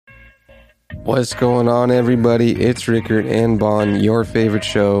What's going on, everybody? It's Rickard and Bon, your favorite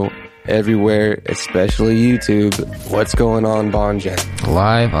show everywhere, especially YouTube. What's going on, Bon Jen?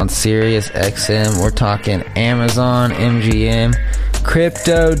 Live on Sirius XM. We're talking Amazon, MGM,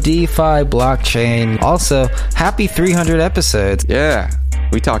 crypto, DeFi, blockchain. Also, happy 300 episodes. Yeah,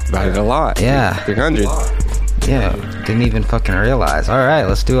 we talked about it a lot. Yeah. 300. Yeah, didn't even fucking realize. All right,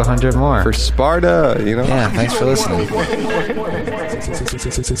 let's do 100 more. For Sparta, you know? Yeah, thanks for listening. If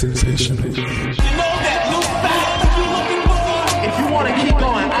you want to keep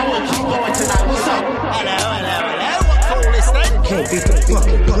going, I will keep going tonight. What's up? Hello. What cool is that? Can't beat the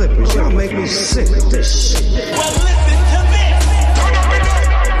fucking Clippers. Y'all make me sick with this shit. Well, listen to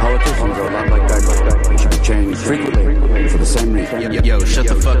this. Politicians are a lot like that. They should be changed frequently for the same reason. Yo, shut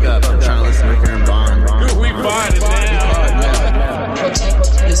the fuck up. I'm trying to listen to Ricker and Bond. We find it now.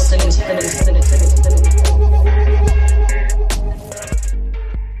 Protect your city.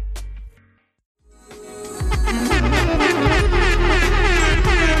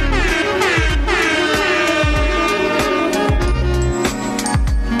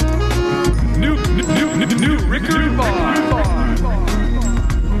 New Ricker and Bond.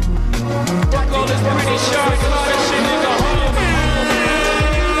 Fuck all this pretty shots and all that shit in the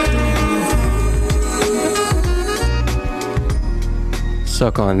home.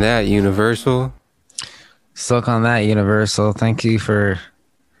 Suck on that, Universal. Suck on that, Universal. Thank you for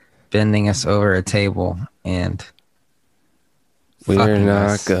bending us over a table and We're fucking not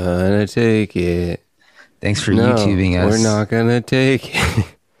us. gonna take it. Thanks for No, YouTubing us. we're not gonna take it.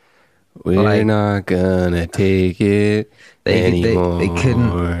 We're Like- not gonna take it anymore.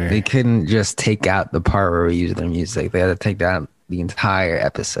 They couldn't just take out the part where we use their music. They had to take out the entire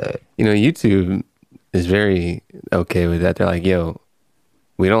episode. You know, YouTube is very okay with that. They're like, yo,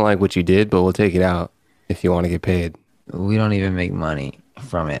 we don't like what you did, but we'll take it out if you want to get paid. We don't even make money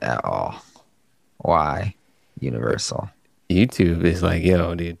from it at all. Why? Universal. YouTube is like,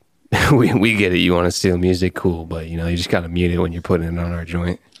 yo, dude, we get it. You want to steal music, cool, but you know, you just gotta mute it when you're putting it on our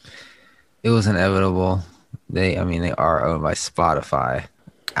joint. It was inevitable. They are owned by Spotify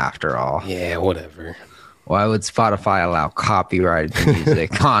after all. Yeah, whatever. Why would Spotify allow copyrighted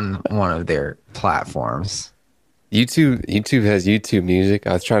music on one of their platforms? YouTube has YouTube Music.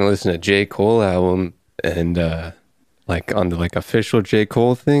 I was trying to listen to J. Cole album and like on the like official J.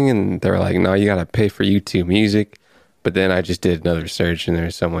 Cole thing, and they're like, no, you gotta pay for YouTube Music. But then I just did another search and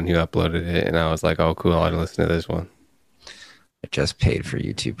there's someone who uploaded it, and I was like, oh cool, I'll listen to this one. I just paid for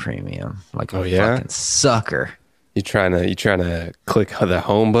YouTube Premium. Like a Oh, yeah? fucking sucker. You trying to click the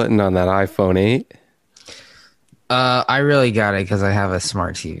home button on that iPhone 8? I really got it because I have a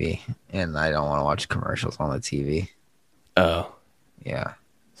smart TV and I don't want to watch commercials on the TV. Oh, Yeah.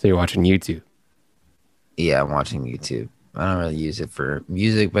 so you're watching YouTube? Yeah, I'm watching YouTube. I don't really use it for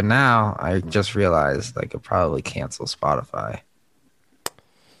music, but now I just realized I could probably cancel Spotify.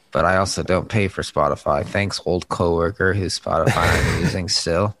 But I also don't pay for Spotify. Thanks, old coworker whose Spotify I'm using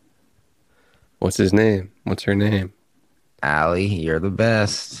still. What's his name? What's her name? Allie, you're the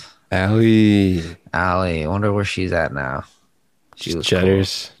best. Allie. Allie, I wonder where she's at now. She was cool.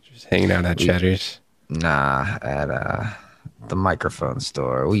 Cheddar's. Just hanging out at Cheddar's. Nah, at the microphone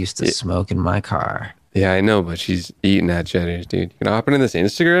store. We used to smoke in my car. Yeah, I know, but she's eating at Cheddar's, dude. You gonna hop into this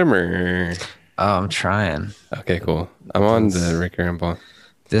Instagram or? Oh, I'm trying. Okay, cool. I'm on the Ricker and Bond.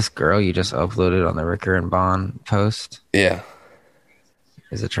 This girl you just uploaded on the Ricker and Bond post Yeah.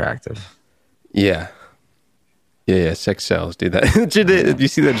 is attractive. Yeah. Yeah, sex sells, dude. That Janae, did you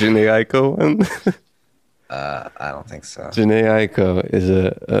see that Janae Aiko one? I don't think so. Janae Aiko is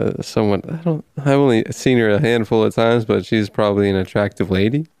a someone I've only seen her a handful of times, but she's probably an attractive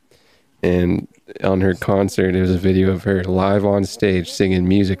lady. And on her concert, there was a video of her live on stage singing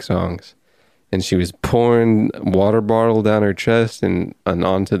music songs. And she was pouring water bottle down her chest and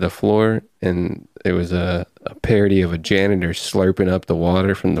onto the floor. And it was a parody of a janitor slurping up the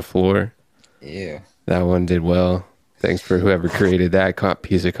water from the floor. Yeah. That one did well. Thanks for whoever created that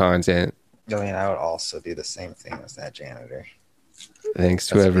piece of content. I mean, I would also do the same thing as that janitor. Thanks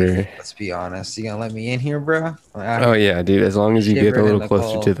to whoever. Let's be honest. You gonna let me in here, bro? Oh yeah, dude. As long as you get a Shivering little in the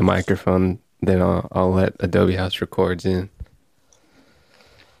closer cold. to the microphone, then I'll let Adobe House Records in.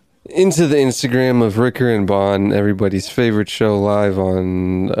 Into the Instagram of Ricker and Bond, everybody's favorite show, live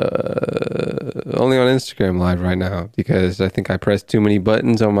on only on Instagram live right now because I think I pressed too many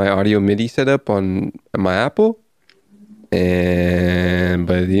buttons on my audio MIDI setup on my Apple.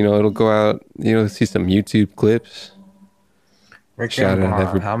 But you know, it'll go out, you know, see some YouTube clips. Ricker Shout and out Bond,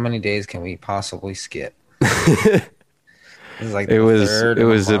 every- how many days can we possibly skip? This is like It the was third it of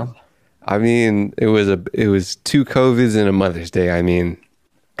the was a month. I mean, it was two COVIDs and a Mother's Day. I mean,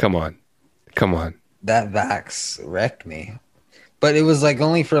 come on. Come on. That vax wrecked me. But it was like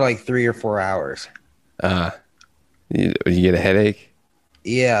only for like 3 or 4 hours. You get a headache?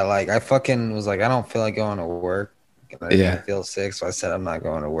 Yeah, like I fucking was like, I don't feel like going to work. And I didn't feel sick, so I said I'm not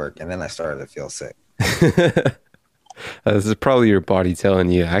going to work. And then I started to feel sick. This is probably your body telling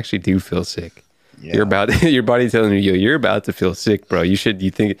you, I actually do feel sick. Yeah. Your body telling you, you're about to feel sick, bro. You should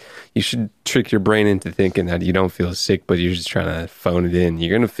trick your brain into thinking that you don't feel sick, but you're just trying to phone it in.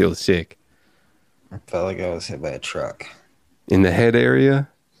 You're gonna feel sick. I felt like I was hit by a truck. In the head area?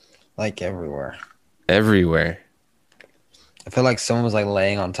 Like everywhere. Everywhere. I felt like someone was like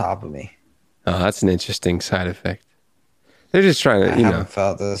laying on top of me. Oh, that's an interesting side effect. They're just trying to, I haven't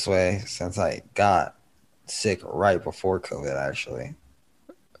felt this way since I got sick right before COVID, actually.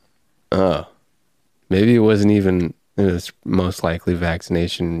 Oh. Maybe it wasn't even, it was most likely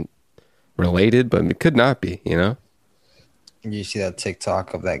vaccination related, but it could not be, you know? You see that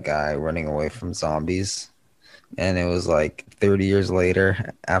TikTok of that guy running away from zombies? And it was like 30 years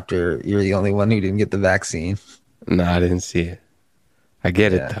later after you're the only one who didn't get the vaccine. No, I didn't see it. I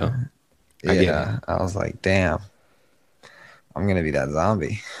get it, though. I was like, damn. I'm going to be that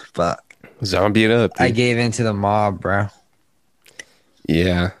zombie. Fuck. Zombie it up, dude. I gave in to the mob, bro.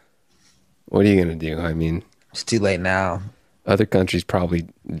 Yeah. What are you going to do? I mean, It's too late now. other countries probably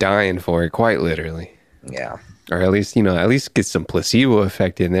dying for it, quite literally. Yeah. Or at least, at least get some placebo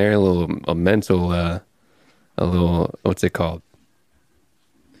effect in there, a mental, a little, what's it called?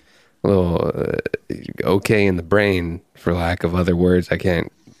 A little okay in the brain, for lack of other words I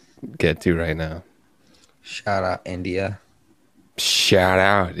can't get to right now. Shout out India. Shout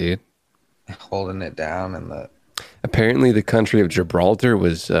out, dude. Holding it down in the... Apparently the country of Gibraltar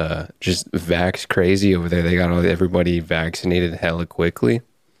was just vax crazy over there. They got everybody vaccinated hella quickly.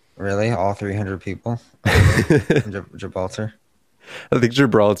 Really? All 300 people? in Gibraltar? I think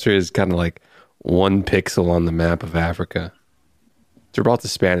Gibraltar is kind of like 1 pixel on the map of Africa.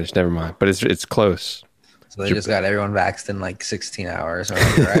 Gibraltar's Spanish, never mind, but it's close. So they just got everyone vaxxed in like 16 hours. All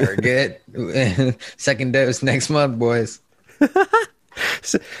right, we're good. Second dose next month, boys.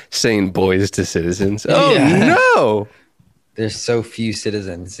 Saying boys to citizens. Oh, Yeah. no! There's so few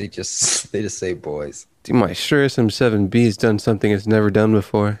citizens. They just say boys. Dude, my sure SM7B has done something it's never done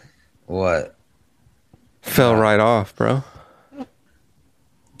before. What? Fell right off, bro.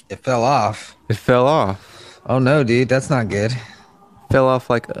 It fell off. It fell off. Oh no, dude, that's not good. Fell off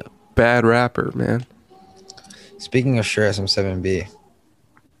like a bad rapper, man. Speaking of Shure SM7B,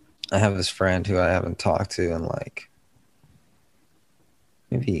 I have this friend who I haven't talked to in like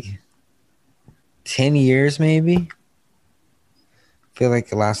maybe 10 years, maybe. I feel like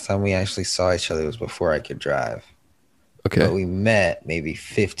the last time we actually saw each other was before I could drive. Okay. But we met maybe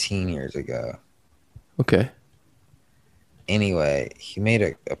 15 years ago. Okay. Anyway, he made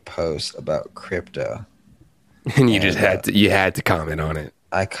a post about crypto. And you just had to comment on it.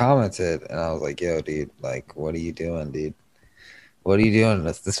 I commented and I was like, yo, dude, like, what are you doing, dude? What are you doing?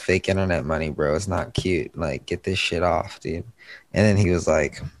 That's this fake internet money, bro. It's not cute. Like, get this shit off, dude. And then he was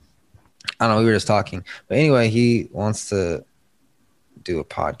like, I don't know, we were just talking. But anyway, he wants to do a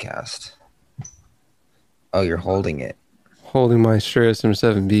podcast. Oh, you're holding it. Holding my Shure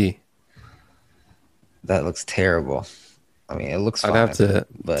SM7B. That looks terrible. I mean, it looks fine. I'd have to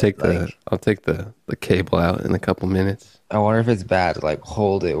but I'll take the cable out in a couple minutes. I wonder if it's bad to like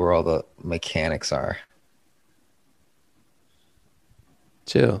hold it where all the mechanics are.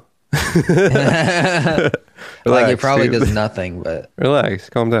 Chill. Like it probably dude. does nothing, but Relax,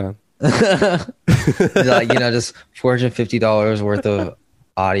 calm down. like, just $450 worth of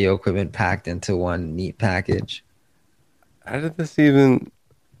audio equipment packed into one neat package. How did this even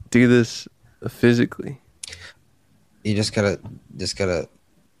do this physically? You just gotta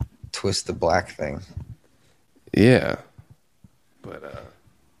twist the black thing. Yeah. But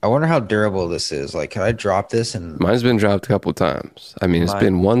I wonder how durable this is. Like, can I drop this and mine's been dropped a couple times. I mean, it's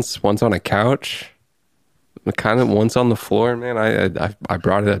been once on a couch, kind of once on the floor, man. I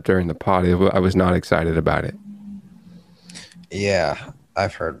brought it up during the pod. I was not excited about it. yeah,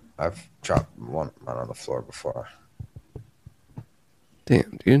 I've dropped one on the floor before.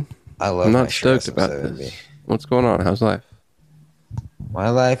 Damn, dude. I love I'm my not Shure stoked about SM7B. this. What's going on? How's life? My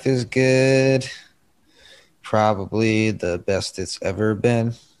life is good. Probably the best it's ever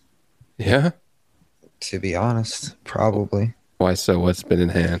been, Yeah? to be honest. Probably. Why so? What's been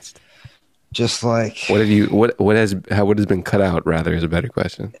enhanced? Just like, What has been cut out, rather, is a better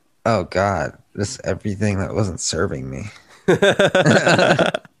question. oh God, just everything that wasn't serving me.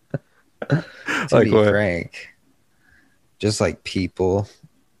 To Like be what? frank. Just like people.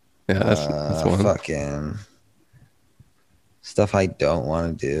 Yeah, that's one. Fucking stuff I don't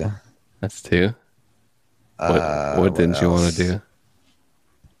want to do. That's two. What didn't you want to do?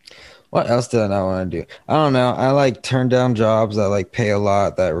 What else did I not want to do? I don't know. I like turn down jobs that like pay a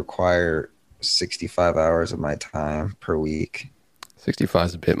lot that require 65 hours of my time per week. 65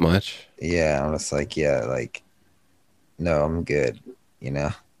 is a bit much. Yeah, I'm just like, yeah, like, no, I'm good, you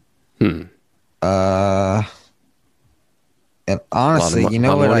know? Hmm. And honestly, you know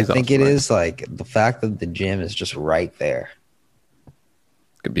lot of what I money's think off it the is? Like, the fact that the gym is just right there.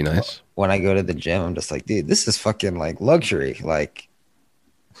 Could be nice. When I go to the gym, I'm just like, dude, this is fucking like luxury. Like,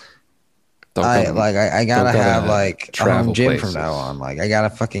 I gotta have like a home gym from now on. Like, I gotta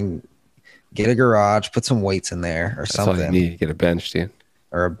fucking get a garage, put some weights in there or That's all you something, need. Get a bench, dude.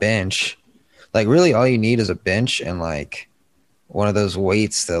 or a bench. Like, really, all you need is a bench and like one of those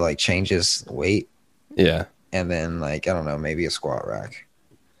weights that like changes weight, Yeah. and then like I don't know, maybe a squat rack.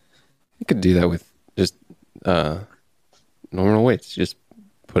 You could do that with just normal weights. Just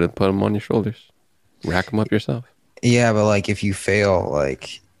put them on your shoulders. Rack them up yourself. Yeah, but like if you fail,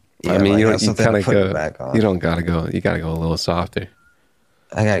 like I mean, like, you have don't. You something to kind of put it go. back on. You don't gotta go. You gotta go a little softer.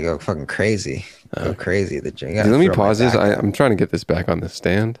 I gotta go fucking crazy. Go crazy at the gym. Let me pause this. I'm trying to get this back on the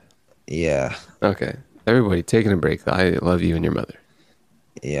stand. Yeah, Okay. Everybody, taking a break. I love you and your mother.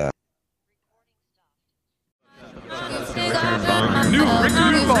 yeah.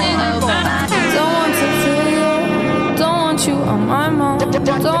 Don't want to feel you. Don't want you on my mind. Don't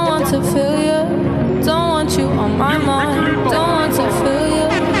want to feel you. Don't want you on my mind. Don't want to feel you.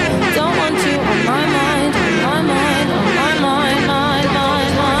 Don't want you on my mind. On my mind. On my mind.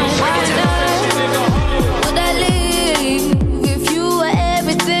 Mind. Would I leave if you were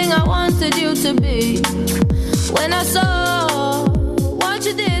everything I wanted you to be? When I saw what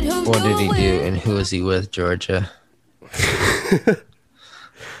you did, who What did he you do, with? and who is he with, Georgia?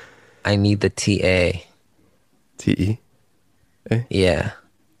 I need the TA. T-E. Yeah.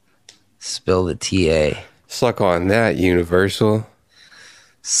 Spill the TA. Suck on that, Universal.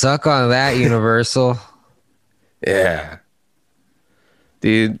 Suck on that, Universal. Yeah.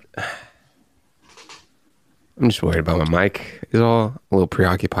 Dude. I'm just worried about my mic. Is all a little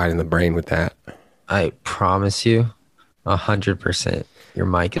preoccupied in the brain with that. I promise you, 100%, your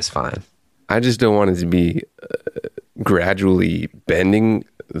mic is fine. I just don't want it to be gradually bending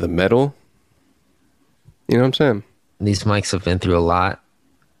the metal. You know what I'm saying? These mics have been through a lot.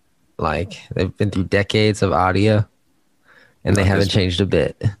 Like, they've been through decades of audio, and they Not haven't this one. changed a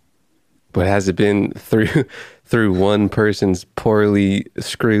bit. But has it been through one person's poorly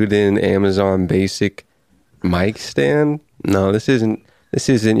screwed in Amazon Basic mic stand? No, this isn't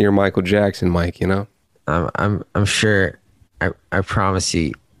your Michael Jackson mic, you know? I'm sure. I promise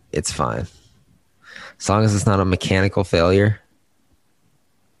you, it's fine. As long as it's not a mechanical failure,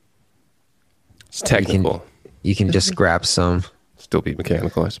 It's technical. you can just grab some Still be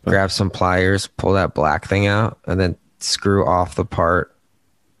mechanical, I suppose. grab some pliers, pull that black thing out, and then screw off the part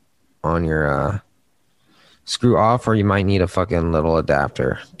on your screw off, or you might need a fucking little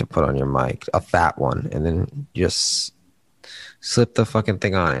adapter to put on your mic, a fat one, and then just slip the fucking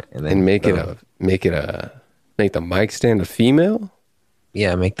thing on it, and then And make the mic stand a female?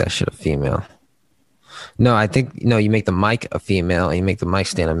 yeah, make that shit a female. No, I think no, you make the mic a female and you make the mic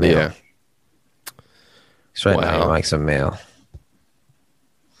stand a male. Yeah. So right now Wow. your mic's a male.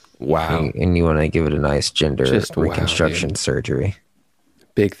 Wow. And you want to give it a nice gender Just wow, reconstruction dude. surgery.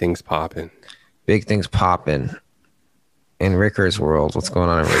 Big things popping. Big things popping in Ricker's world. What's going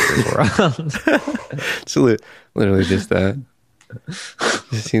on in Ricker's world? It's literally just that.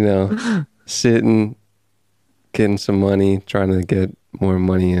 Just, you know, sitting, getting some money, trying to get more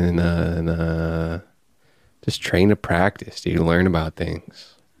money, and just train to practice, dude. Learn about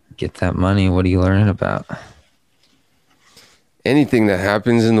things. Get that money. What are you learning about? Anything that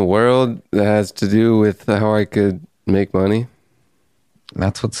happens in the world that has to do with how I could make money.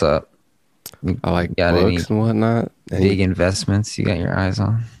 That's what's up. I like Got any books and whatnot. Big investments you got your eyes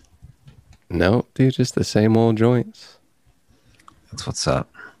on? No, dude, just the same old joints. That's what's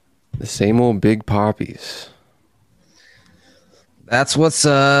up. The same old big poppies. That's what's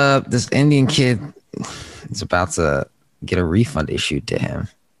up. This Indian kid is about to get a refund issued to him.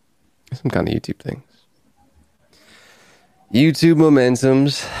 Some kind of YouTube things. YouTube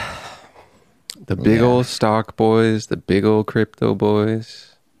momentums. The big Yeah. old stock boys, the big old crypto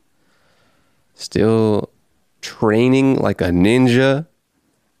boys. Still training like a ninja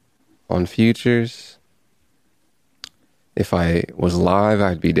on futures. If I was live,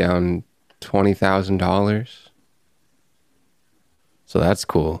 I'd be down $20,000. So that's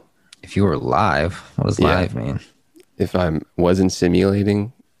cool. If you were live, what does Yeah. live mean? If I wasn't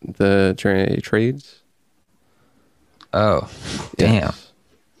simulating the trades. Oh, damn. Yes.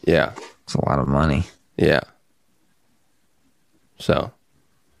 Yeah. It's a lot of money. Yeah. So,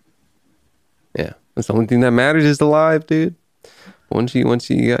 yeah, that's the only thing that matters is the live, dude. Once you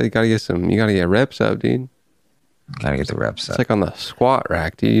gotta get reps up, dude. Gotta get the reps It's up. like on the squat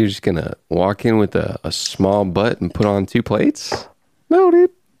rack, dude. You're just gonna walk in with a small butt and put on 2 plates? No,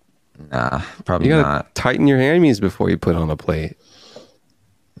 dude. Nah, probably You gotta not. tighten your hammies before you put on a plate.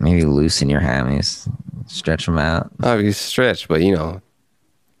 Maybe loosen your hammies, stretch them out. Obviously stretch, but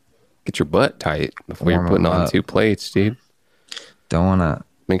get your butt tight before you're Warm putting 'em on up. 2 plates, dude. Don't wanna.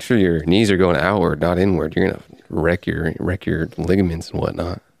 Make sure your knees are going outward, not inward. You're gonna wreck your ligaments and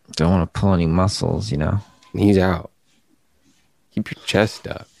whatnot. Don't want to pull any muscles, Knees out. Keep your chest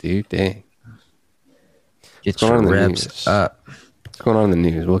up, dude. Dang. Get going on your in the reps news? up. What's going on in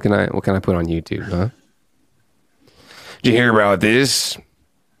the news? What can I put on YouTube, huh? Did you hear about this?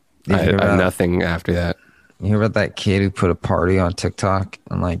 Did you I hear have about- nothing after that. You hear about that kid who put a party on TikTok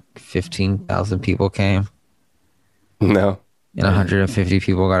and like 15,000 people came No. and 150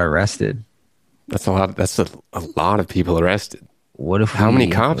 people got arrested? That's a lot. That's a lot of people arrested. What if How we- many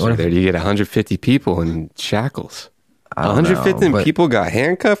cops what are if- there? Do you get 150 people in shackles? I don't know, 150 but people got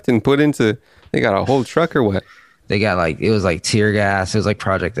handcuffed and put into. They got a whole truck or what? They got it was like tear gas. It was like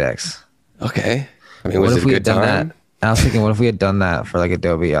Project X. Okay. I mean, What was if it a we good had done time? that? I was thinking, what if we had done that for like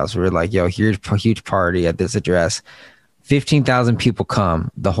Adobe House? We were like, yo, here's a huge party at this address. 15,000 people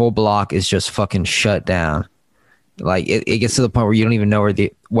come. The whole block is just fucking shut down. Like it gets to the point where you don't even know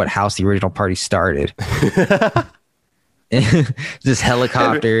what house the original party started. Just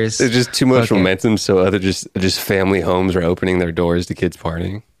helicopters. There's just too much Fucking- momentum, so other just family homes are opening their doors to kids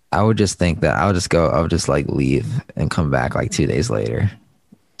partying. I would just think that I would just like leave and come back like 2 days later.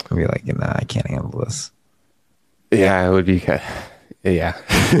 I'd be like, nah, I can't handle this. Yeah, it would be. Yeah,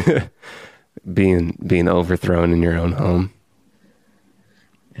 being overthrown in your own home.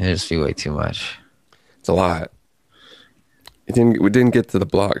 It'd just be way too much. It's a lot. We didn't get to the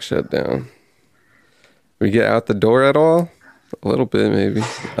block shut down. We get out the door at all? A little bit, maybe.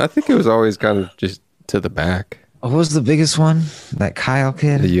 I think it was always kind of just to the back. What was the biggest one? That Kyle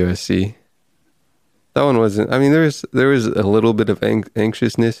kid? The USC. That one wasn't. I mean, there was a little bit of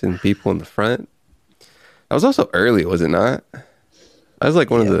anxiousness in people in the front. That was also early, was it not? That was like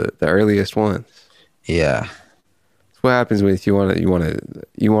one of the earliest ones. Yeah. That's what happens when you want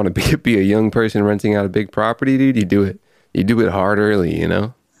to be a young person renting out a big property, dude. You do it hard early,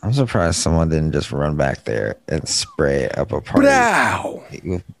 I'm surprised someone didn't just run back there and spray up a party Wow.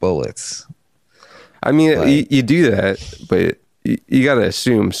 with bullets. I mean, Like- you do that, but you got to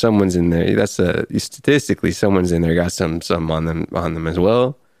assume someone's in there. Statistically, someone's in there got some on them as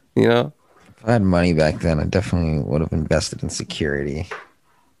well. If I had money back then, I definitely would have invested in security.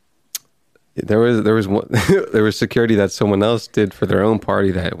 There was one, there was security that someone else did for their own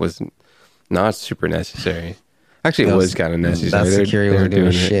party that was not super necessary. Actually, it was kind of necessary. That They're- security they were wasn't doing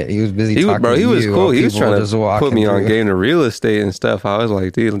it. shit. He was busy He was, talking bro. to He was you cool. while He was people were trying just to walking put me on through. game to real estate and stuff. I was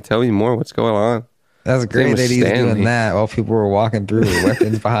like, dude, tell me more. What's going on? That's great was that he's Stanley. doing that while people were walking through with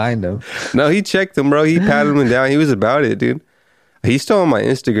weapons behind him. No, he checked him, bro. He patted him down. He was about it, dude. He's still on my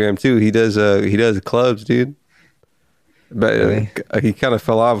Instagram too. He does clubs, dude. But Really? he kind of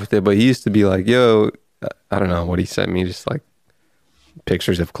fell off with it. But he used to be like, yo, I don't know what he sent me, just like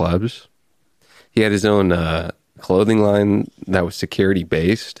pictures of clubs. He had his own clothing line that was security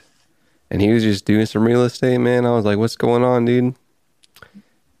based, and he was just doing some real estate, man. I was like, what's going on, dude?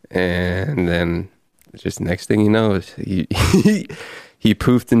 And then just next thing you know, is he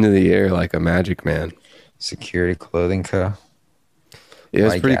poofed into the air like a magic man. Security Clothing Co. Yeah, it's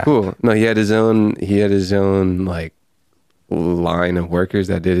Like, pretty yeah. cool. No, he had his own like line of workers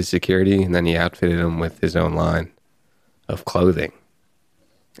that did his security, and then he outfitted them with his own line of clothing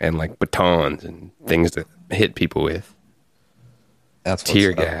and like batons and things to hit people with. That's what's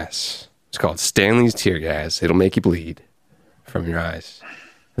Tear up. gas. It's called Stanley's Tear Gas. It'll make you bleed from your eyes.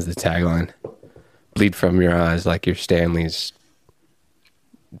 That's the tagline. Bleed from your eyes like you're Stanley's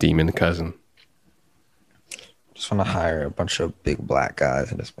demon cousin. Just want to hire a bunch of big black guys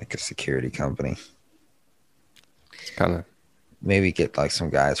and just make a security company. It's kind of Maybe get like some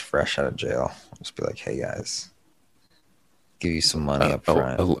guys fresh out of jail. Just be like, hey guys, give you some money up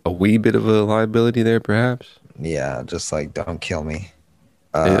front. a wee bit of a liability there, perhaps. Yeah, just like don't kill me.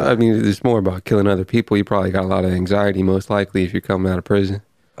 I mean, it's more about killing other people. You probably got a lot of anxiety, most likely, if you're coming out of prison.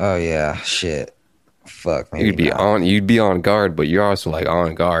 Oh yeah, shit. Fuck. Maybe You'd be on guard, but you're also like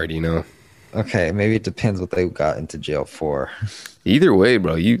on guard, Okay, maybe it depends what they got into jail for. Either way,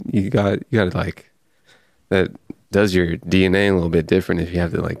 bro, you got like that does your DNA a little bit different if you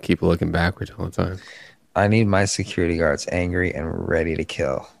have to like keep looking backwards all the time. I need my security guards angry and ready to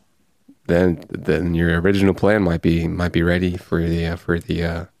kill. then your original plan might be ready for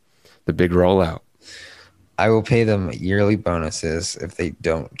the big rollout. I will pay them yearly bonuses if they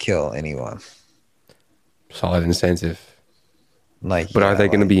don't kill anyone. Solid incentive. Like, But are they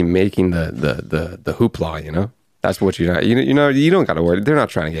going to be making the hoopla? You know, that's what you're not. You don't got to worry. They're not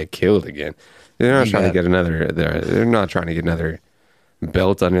trying to get killed again. They're not trying to get another. They're not trying to get another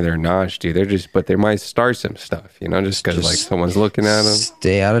belt under their notch, dude. But they might start some stuff. You know, just because like someone's looking at them.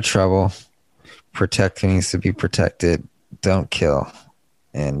 Stay out of trouble. Protect who needs to be protected. Don't kill,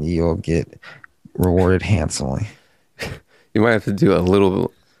 and you'll get rewarded handsomely. You might have to do a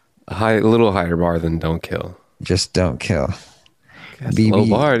little higher bar than don't kill. Just don't kill. That's a low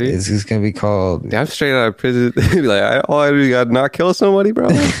bar, dude. It's just gonna be called. I'm straight out of prison. Be like, all I do got to not kill somebody, bro.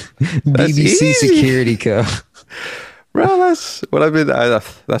 That's BBC easy. Security Co. Bro, that's what I've been.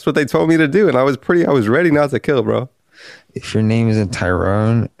 That's what they told me to do, and I was ready not to kill, bro. If your name isn't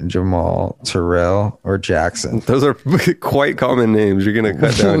Tyrone, Jamal, Terrell, or Jackson, Those are quite common names. You're gonna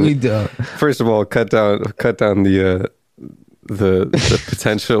cut down. we don't. First of all, cut down the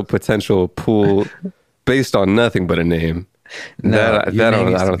potential pool based on nothing but a name. No, I your name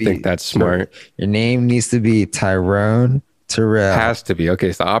needs to don't be- think that's smart. Your name needs to be Tyrone Terrell. Has to be. Okay,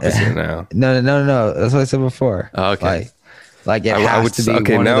 it's the opposite now. No. That's what I said before. Oh, okay. Like it has to be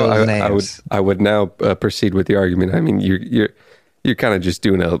okay, one now of those names. I would now proceed with the argument. I mean, you're kind of just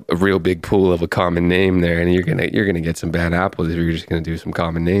doing a real big pool of a common name there, and you're gonna get some bad apples if you're just gonna do some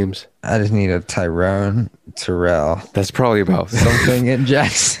common names. I just need a Tyrone Terrell. That's probably about Something in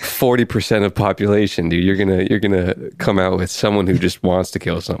Jackson. 40% of population, dude. You're gonna come out with someone who just wants to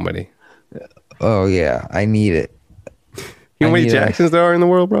kill somebody. Oh yeah, I need it. You know how many Jacksons there are in the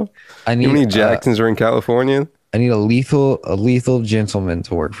world, bro? I need You know how many Jacksons are in California? I need a lethal gentleman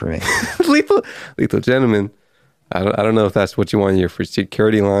to work for me. lethal gentleman. I don't know if that's what you want in your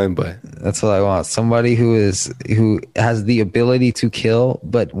security line, but That's what I want. Somebody who has the ability to kill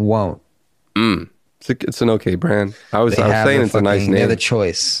but won't. it's an okay brand. I was They have saying the it's a nice fucking- They're name. the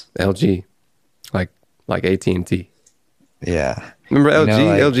choice. LG, like AT&T. Yeah. Remember You LG? know,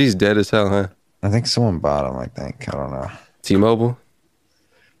 like- LG's dead as hell, huh? I think someone bought them. I don't know. T-Mobile.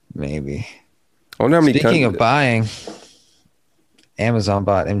 Maybe. I wonder how many. Speaking of buying, Amazon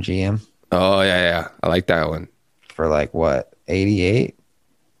bought MGM Oh yeah, I like that one. for like what, 88?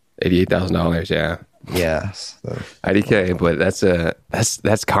 $88,000. Yeah, Yeah. So, IDK. But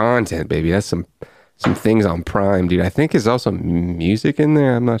that's content, baby. That's some things on Prime, dude. I think there's also music in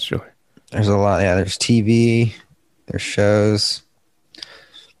there. I'm not sure. there's a lot. Yeah, there's TV, there's shows.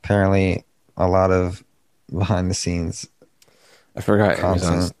 Apparently, a lot of behind the scenes. I forgot Content.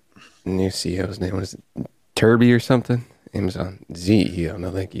 Amazon's new CEO's name. What is it? Turby or something? Amazon CEO. No,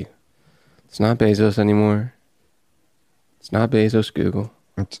 thank you. It's not Bezos anymore. It's not Bezos. Google.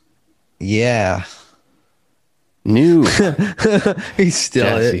 Yeah. New He's still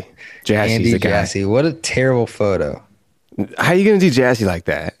Jassy. it. Jassy's Andy the guy. Jassy. What a terrible photo. How you gonna do Jassy like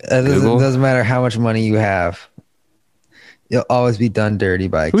that? It doesn't matter how much money you have. You'll always be done dirty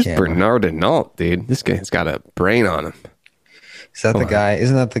by a Who's camera. Bernard Arnault, dude? This guy's got a brain on him. Is that the Hold on. guy?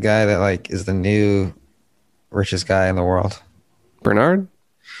 Isn't that the guy that like is the new richest guy in the world? Bernard?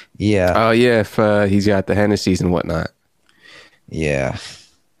 Yeah. Oh yeah, if he's got the Hennessy's and whatnot. Yeah.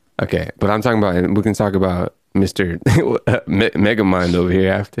 Okay, but I'm talking about. We can talk about Mr. Megamind over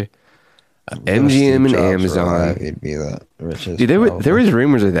here after. MGM and Steve Jobs were Amazon. alive, he'd be the richest. Dude, there probably. was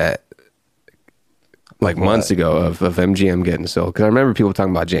rumors of that, like months ago, of MGM getting sold. Because I remember people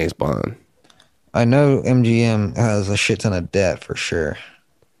talking about James Bond. I know MGM has a shit ton of debt for sure.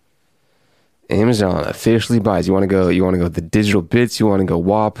 Amazon officially buys. You want to go? The Digital Bits. You want to go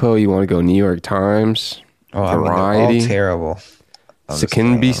WAPO. You want to go New York Times. Oh, I mean, they're Variety. all terrible. I'm just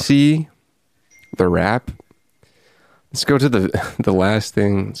BC. The Wrap. Let's go to the last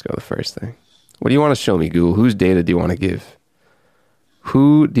thing. Let's go to the first thing. What do you want to show me, Google? Whose data do you want to give?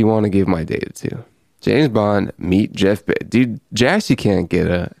 Who do you want to give my data to? James Bond, meet Jeff Bezos. Dude, Jassy can't get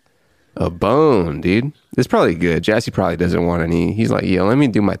a bone, dude. It's probably good. Jassy probably doesn't want any. He's like, yo, let me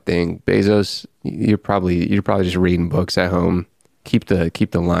do my thing. Bezos, you're probably just reading books at home. Keep the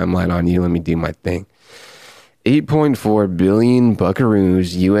limelight on you. Let me do my thing. 8.4 billion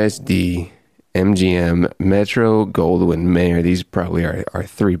buckaroos USD. MGM, Metro, Goldwyn Mayer. These probably are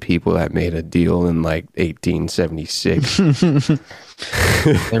three people that made a deal in like 1876.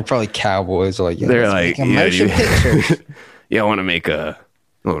 They're probably cowboys. Like, yeah, They're let's like, make a motion picture. yeah, I want to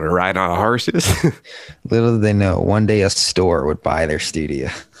ride on horses. Little did they know, one day a store would buy their studio.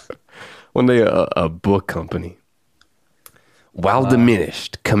 One day a book company. while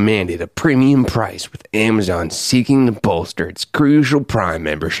diminished, commanded a premium price with Amazon seeking to bolster its crucial Prime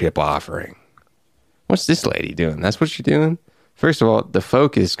membership offering. What's this lady doing? That's what she's doing? First of all, the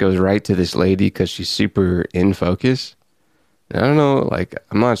focus goes right to this lady because she's super in focus. And I don't know, like,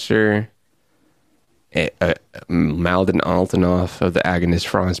 I'm not sure. Malden Altanoff of the Agnes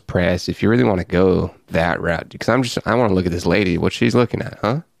France Press, if you really want to go that route, because I want to look at this lady, what she's looking at,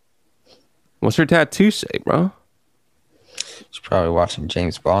 huh? What's her tattoo say, bro? She's probably watching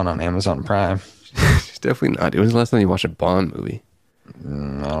James Bond on Amazon Prime. She's definitely not. It was the last time you watched a Bond movie. I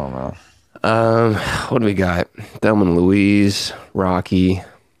don't know. What do we got? Thelma and Louise, Rocky.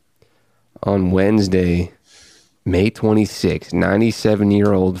 On Wednesday, May 26th,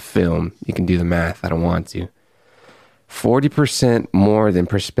 97-year-old film. You can do the math. I don't want to. 40% more than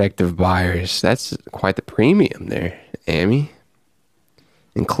prospective buyers. That's quite the premium there, Amy.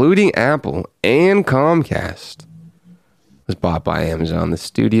 Including Apple and Comcast. Was bought by Amazon. The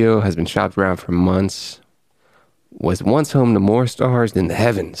studio has been shopped around for months. Was once home to more stars than the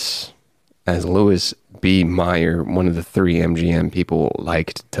heavens. As Louis B. Meyer, one of the 3 MGM people,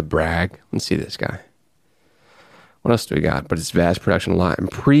 liked to brag. Let's see this guy. What else do we got? But it's vast production line.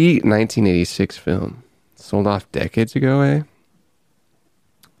 Pre-1986 film. Sold off decades ago, eh?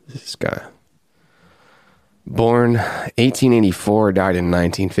 This guy. Born 1884, died in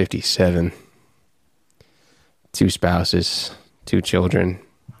 1957. 2 spouses, 2 children,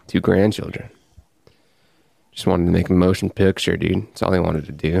 2 grandchildren. Just wanted to make a motion picture, dude. That's all he wanted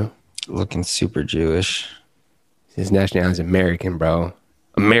to do. Looking super Jewish. His nationality is American, bro.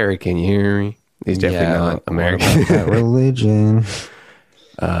 American, you hear me? He's definitely not American. That religion.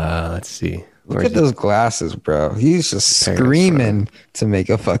 Let's see. Look at those glasses, bro. He's just screaming to make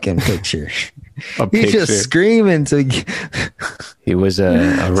a fucking picture. He's just screaming to He was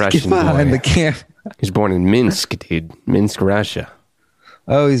a Russian get behind boy. the camera. He was born in Minsk, dude. Minsk, Russia.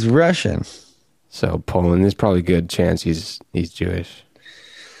 Oh, he's Russian. So Poland, there's probably a good chance he's Jewish.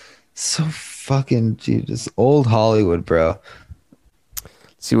 So fucking Jesus. Old Hollywood, bro.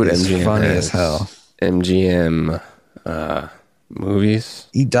 Let's see what It's MGM funny has. as hell. MGM movies.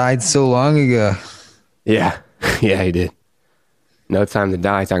 He died so long ago. Yeah. Yeah, he did. No Time to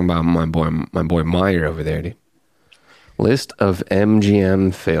Die. Talking about my boy Meyer over there, dude. List of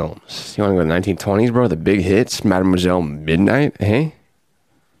MGM films. You want to go to the 1920s, bro? The big hits. Mademoiselle Midnight. Hey.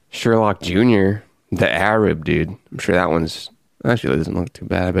 Sherlock Jr. The Arab, dude. I'm sure that one's... Actually, it doesn't look too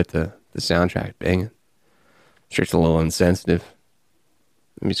bad. I bet the soundtrack banging. I'm sure it's a little insensitive.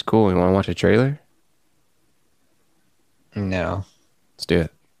 It's cool. You want to watch a trailer? No. Let's do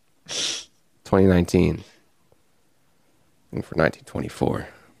it. 2019. Looking for 1924.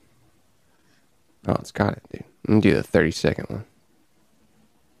 Oh, it's got it, dude. Let me do the 30-second one.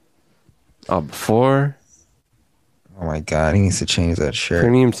 Oh, before... Oh my God, he needs to change that shirt.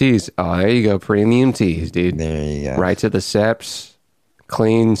 Premium tees. Oh, there you go. Premium tees, dude. There you go. Right to the seps.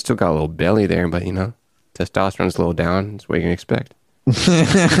 Clean. Still got a little belly there, but you know, testosterone's a little down. That's what you can expect.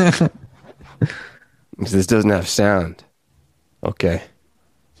 This doesn't have sound. Okay.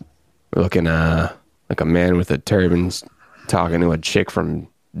 We're looking like a man with a turban talking to a chick from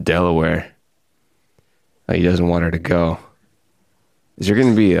Delaware. He doesn't want her to go. Is there going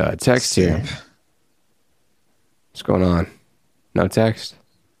to be a text here? What's going on? No text?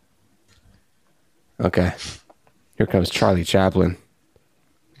 Okay. Here comes Charlie Chaplin.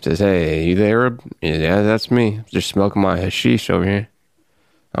 Says, hey, you there, Arab? Yeah, that's me. Just smoking my hashish over here.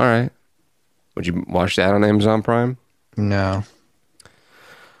 All right. Would you watch that on Amazon Prime? No.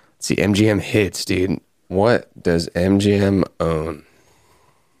 Let's see, MGM hits, dude. What does MGM own?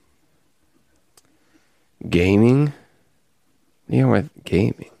 Gaming? Yeah, with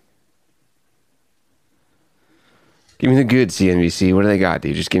gaming. Give me the good CNBC. What do they got,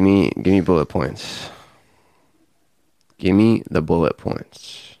 dude? Just give me bullet points. Give me the bullet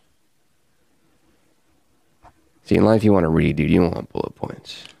points. See, in life you want to read, dude. You don't want bullet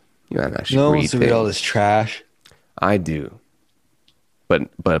points. You want to actually No one read wants to read all things. this trash. I do.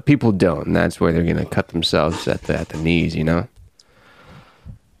 But people don't, and that's where they're gonna cut themselves at the knees, you know?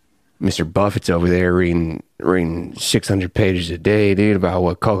 Mr. Buffett's over there reading 600 pages a day, dude, about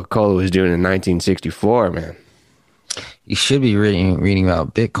what Coca-Cola was doing in 1964, man. You should be reading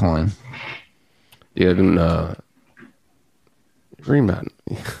about Bitcoin. Yeah, reading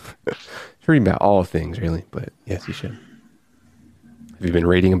about all things, really. But yes, you should. Have you been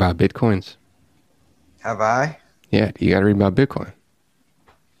reading about Bitcoins? Have I? Yeah, you got to read about Bitcoin.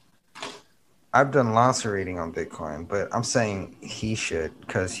 I've done lots of reading on Bitcoin, but I'm saying he should,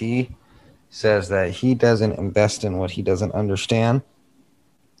 because he says that he doesn't invest in what he doesn't understand.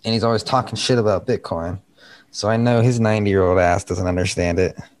 And he's always talking shit about Bitcoin. So I know his 90-year-old ass doesn't understand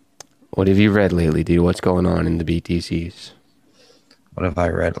it. What have you read lately, dude? What's going on in the BTCs? What have I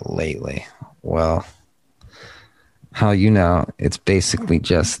read lately? Well, how you know, it's basically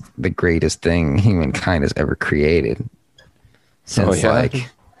just the greatest thing humankind has ever created. Since like,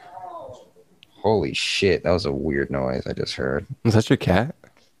 holy shit, that was a weird noise I just heard. Was that your cat?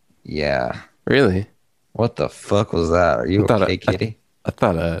 Yeah. Really? What the fuck was that? Are you okay, kitty? I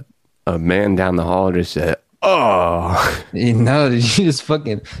thought a man down the hall just said, "Oh." You know, did you just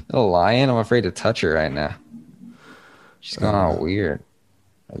fucking a lion? I'm afraid to touch her right now. She's going all weird.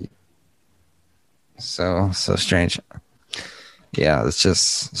 So strange. Yeah, it's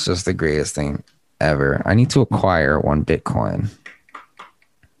just the greatest thing ever. I need to acquire 1 Bitcoin.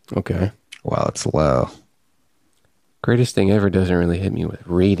 Okay. While it's low. Greatest thing ever doesn't really hit me with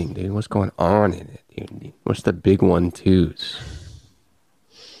reading, dude. What's going on in it, dude? What's the big 1-2s?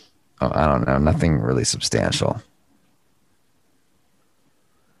 Oh, I don't know. Nothing really substantial.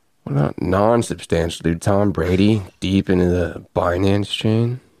 What about non-substantial, dude? Tom Brady deep into the Binance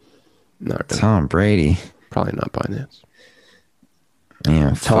chain? Not really. Tom Brady. Probably not Binance.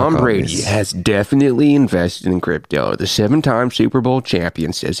 Yeah, Tom Brady has definitely invested in crypto. The 7-time Super Bowl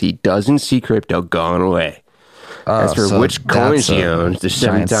champion says he doesn't see crypto going away. As for which coins he owns, the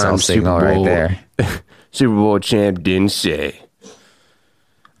 7-time Super Bowl right there. Super Bowl champ didn't say.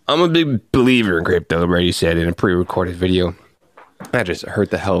 I'm a big believer in crypto, Brady said in a pre-recorded video. That just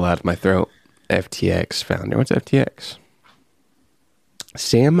hurt the hell out of my throat. FTX founder. What's FTX?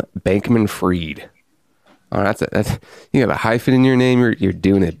 Sam Bankman-Fried. Oh, that's you have a hyphen in your name. You're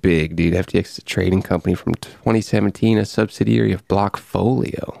doing it big, dude. FTX is a trading company from 2017, a subsidiary of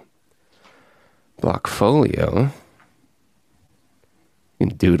Blockfolio. Blockfolio. You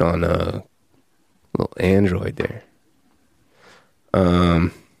can do it on a little Android there.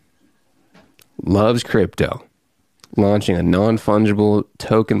 Loves crypto. Launching a non-fungible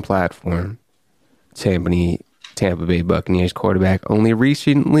token platform. Tampa Bay Buccaneers quarterback only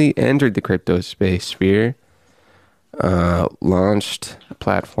recently entered the crypto space sphere. Launched a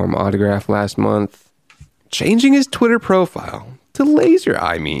platform Autograph last month, changing his Twitter profile to laser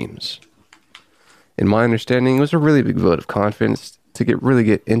eye memes. In my understanding, it was a really big vote of confidence to really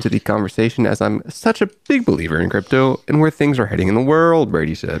get into the conversation, as I'm such a big believer in crypto and where things are heading in the world,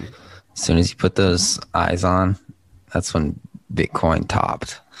 Brady said. As soon as you put those eyes on, that's when Bitcoin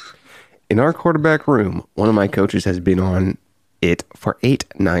topped. In our quarterback room, one of my coaches has been on it for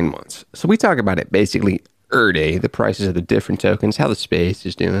 8-9 months. So we talk about it basically day, the prices of the different tokens, how the space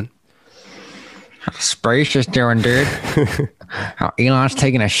is doing. How the space is doing, dude. How Elon's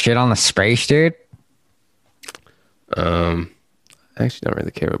taking a shit on the space, dude. I actually don't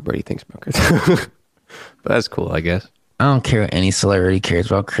really care what Brady thinks about crypto. But that's cool, I guess. I don't care what any celebrity cares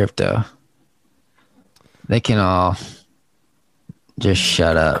about crypto. They can all just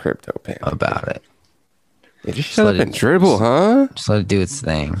shut up about it. Yeah, just shut up and dribble, huh? Just let it do its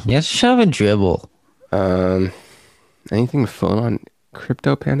thing. Yes, shut up and dribble. Anything fun on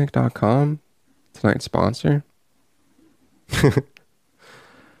CryptoPanic.com? Tonight's sponsor?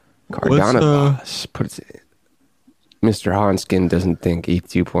 Cardano boss. Mr. Honskin doesn't think ETH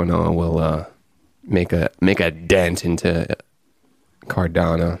 2.0 will make a dent into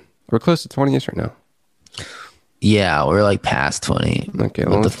Cardano. We're close to 20-ish right now. Yeah, we're like past 20. Okay,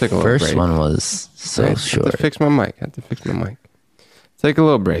 well, let's take a little break. The first one was so short. I have to fix my mic. Take a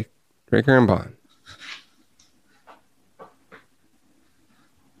little break. Ricker and Bond.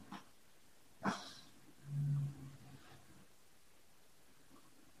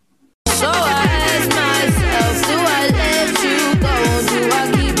 So I ask myself, do I let you go? Do I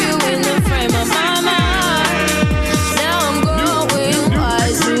keep you in the frame of my mind? Now I'm growing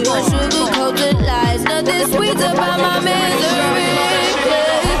wise. Do I sugarcoat the lies? Nothing sweet about my misery.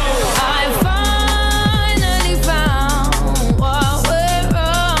 I finally found what went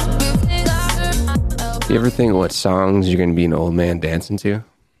wrong. You ever think what songs you're going to be an old man dancing to?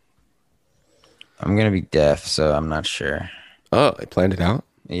 I'm going to be deaf, so I'm not sure. Oh, I planned it out?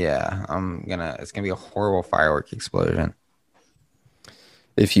 Yeah, it's gonna be a horrible firework explosion.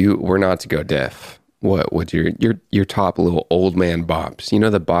 If you were not to go deaf, what would your top little old man bops? You know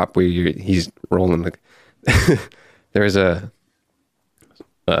the bop where he's rolling the. There's a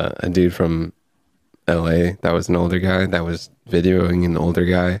dude from LA that was an older guy that was videoing an older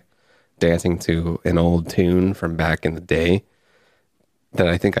guy dancing to an old tune from back in the day that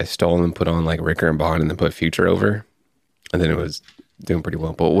I think I stole and put on like Ricker and Bond and then put Future over, and then it was doing pretty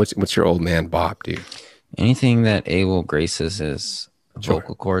well. But what's your old man bop, dude? Anything that Abel graces his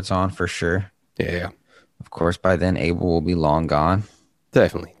vocal cords on, for sure. Yeah. Of course, by then Abel will be long gone.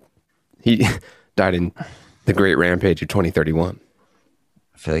 Definitely. He died in The Great Rampage of 2031.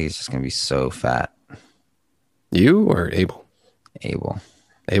 I feel like he's just gonna be so fat. You or Abel? Abel.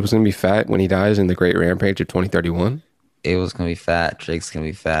 Abel's gonna be fat when he dies in The Great Rampage of 2031. Abel's gonna be fat. Drake's gonna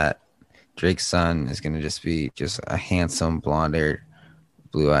be fat. Drake's son is gonna be a handsome, blonde-haired,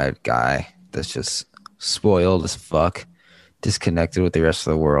 blue-eyed guy that's just spoiled as fuck, disconnected with the rest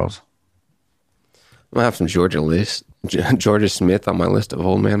of the world. I'm gonna have some Georgia Smith on my list of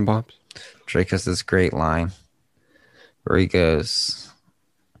old man bops. Drake has this great line where he goes,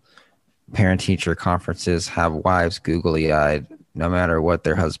 parent-teacher conferences have wives googly-eyed no matter what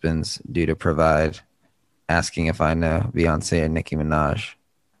their husbands do to provide, asking if I know Beyonce and Nicki Minaj.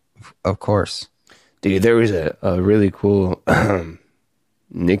 Of course. Dude, there was a really cool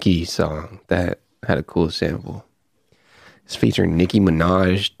Nicki song that had a cool sample. It's featuring Nicki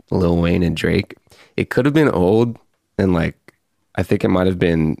Minaj, Lil Wayne, and Drake. It could have been old, and like I think it might have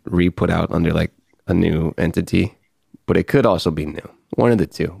been re-put out under like a new entity, but it could also be new. One of the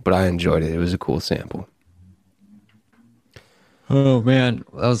two, but I enjoyed it. It was a cool sample. Oh man,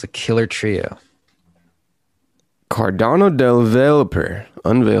 that was a killer trio. Cardano developer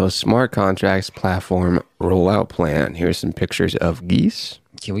unveils smart contracts platform rollout plan. Here's some pictures of geese.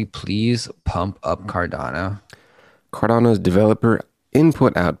 Can we please pump up Cardano? Cardano's developer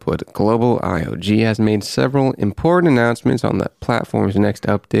input-output global IOG has made several important announcements on the platform's next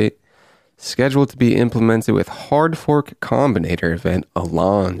update, scheduled to be implemented with hard fork combinator event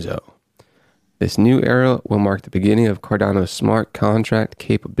Alonzo. This new era will mark the beginning of Cardano's smart contract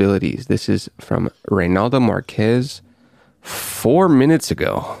capabilities. This is from Reynaldo Marquez 4 minutes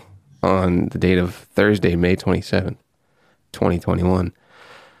ago on the date of Thursday, May 27, 2021.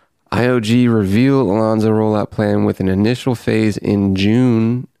 IOG revealed Alonzo rollout plan with an initial phase in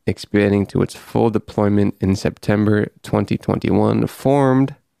June, expanding to its full deployment in September 2021.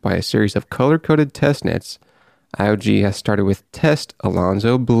 Formed by a series of color-coded testnets, IOG has started with Test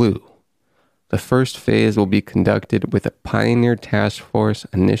Alonzo Blue. The first phase will be conducted with a Pioneer Task Force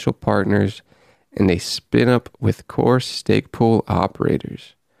initial partners and a spin-up with core stake pool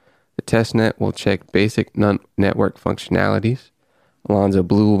operators. The testnet will check basic network functionalities. Alonzo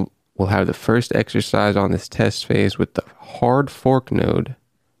Blue will have the first exercise on this test phase with the hard fork node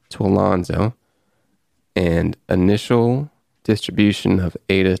to Alonzo and initial distribution of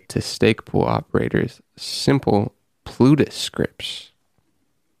ADA to stake pool operators, simple Plutus scripts.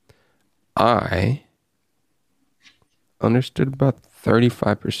 I understood about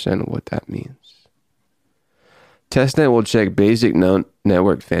 35% of what that means. Testnet will check basic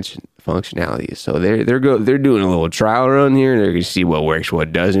network functionalities. So they're doing a little trial run here. They're gonna see what works,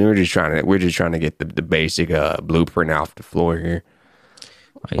 what doesn't. We're just trying to get the basic blueprint off the floor here.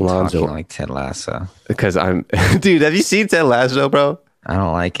 Why are you talking like Ted Lasso? Because dude. Have you seen Ted Lasso, bro? I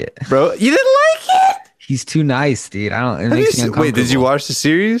don't like it, bro. You didn't like it? He's too nice, dude. It makes me uncomfortable. Wait, did you watch the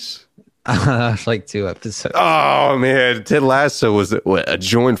series? Like 2 episodes. Oh man, Ted Lasso was a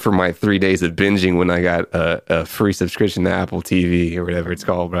joint for my 3 days of binging when I got a free subscription to Apple TV or whatever it's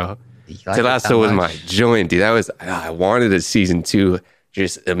called, bro. Ted Lasso was my joint, dude. I wanted a season 2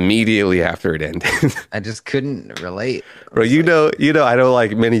 just immediately after it ended. I just couldn't relate, bro. You know, I don't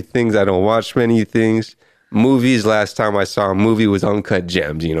like many things. I don't watch many things. Movies. Last time I saw a movie was Uncut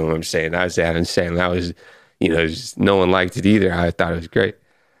Gems. You know what I'm saying? I was Adam Sandler. Just, no one liked it either. I thought it was great.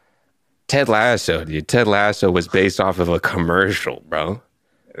 Ted Lasso, dude. Ted Lasso was based off of a commercial, bro.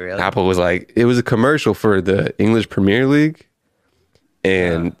 Really? Apple was like, it was a commercial for the English Premier League,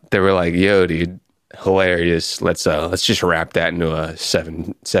 and they were like, "Yo, dude, hilarious. Let's just wrap that into a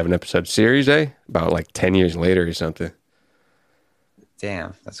seven episode series, about like 10 years later or something."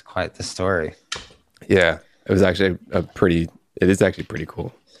 Damn, that's quite the story. Yeah, it was actually it is actually pretty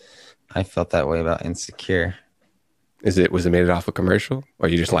cool. I felt that way about Insecure. Was it made off a commercial, or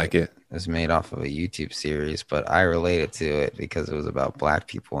you just like it? It was made off of a YouTube series, but I related to it because it was about black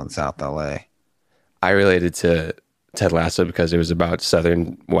people in South LA. I related to Ted Lasso because it was about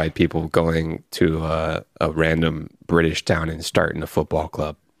Southern white people going to a random British town and starting a football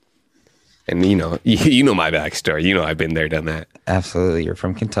club. And you know my backstory. You know I've been there, done that. Absolutely, you're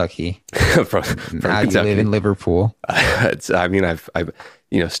from Kentucky. from now Kentucky. You live in Liverpool. I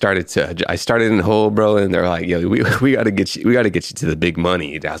started in Hull, bro, and they're like, "Yo, we got to get you to the big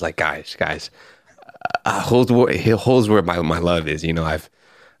money." I was like, guys, Hull's where my love is. You know,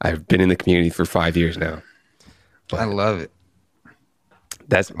 I've been in the community for 5 years now. I love it.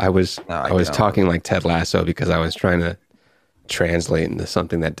 I was talking like Ted Lasso because I was trying to translate into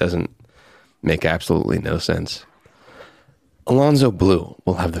something that doesn't make absolutely no sense. Alonzo Blue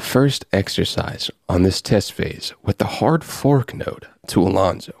will have the first exercise on this test phase with the hard fork node to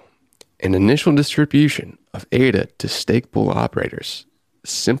Alonzo an initial distribution of ADA to stake pool operators.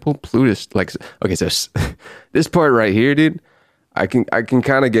 Simple Plutus, like, okay, so this part right here, dude, I can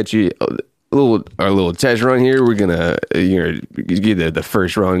kind of get you a little test run here. We're gonna get the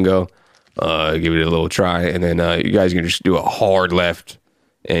first run go, give it a little try, and then you guys are gonna just do a hard left,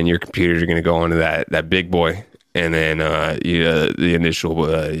 and your computers are gonna go onto that big boy, and then the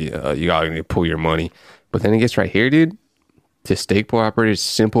initial you gotta pull your money. But then it gets right here, dude. To stake pool operators,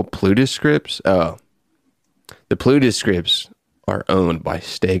 simple Plutus scripts. Oh, the Plutus scripts are owned by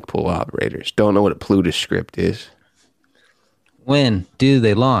stake pool operators. Don't know what a Plutus script is. When do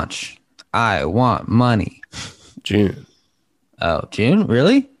they launch? I want money. June. Oh, June?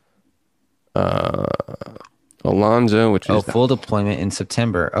 Really? Alonzo, which is full deployment in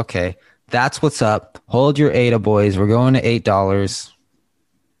September. Okay, that's what's up. Hold your ADA, boys. We're going to $8.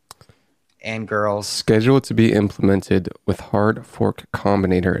 And girls. Scheduled to be implemented with hard fork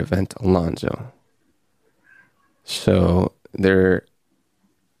combinator event Alonzo. So they're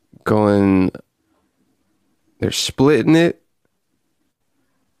splitting it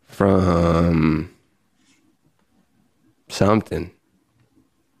from something.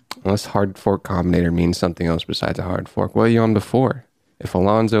 Unless hard fork combinator means something else besides a hard fork. What are you on before? If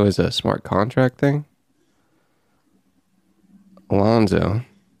Alonzo is a smart contract thing, Alonzo.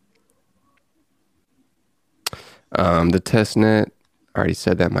 The testnet, I already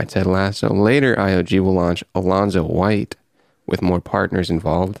said that, my Ted Lasso. Later, IOG will launch Alonzo White with more partners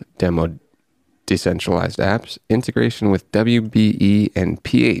involved, demo decentralized apps, integration with WBE and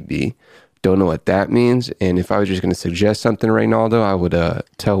PAB. Don't know what that means. And if I was just going to suggest something, Reynaldo, I would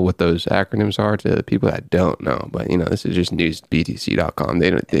tell what those acronyms are to the people that don't know. But, this is just news, BTC.com.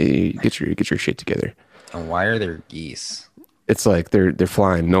 They get your shit together. And why are there geese? It's like they're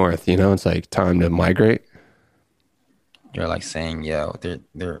flying north, It's like time to migrate. They're like saying, yo,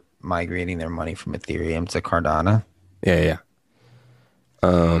 they're migrating their money from Ethereum to Cardano. Yeah.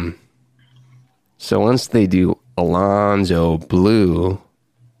 So once they do Alonzo Blue,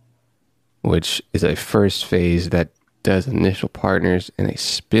 which is a first phase that does initial partners and a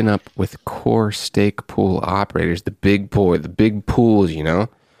spin up with core stake pool operators, the big pools,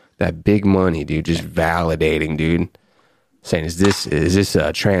 that big money, dude, just validating, dude. Saying, is this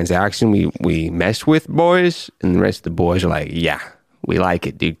a transaction we messed with, boys? And the rest of the boys are like, yeah, we like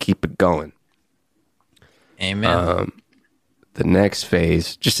it, dude. Keep it going. Amen. The next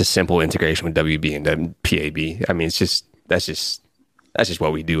phase, just a simple integration with WB and PAB. I mean, that's just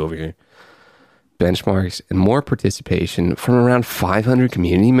what we do over here. Benchmarks and more participation from around 500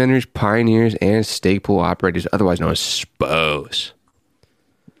 community members, pioneers, and stake pool operators, otherwise known as SPOs.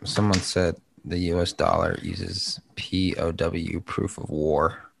 Someone said the US dollar uses POW, proof of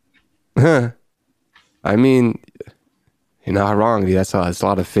war. I mean, you're not wrong, dude. That's a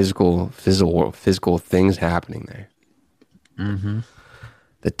lot of physical things happening there. Mm-hmm.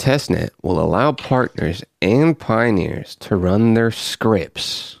 The testnet will allow partners and pioneers to run their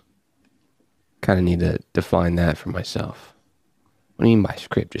scripts. Kind of need to define that for myself. What do you mean by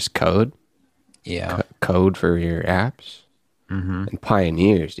script? Just code? Yeah. Code for your apps? Mm-hmm. And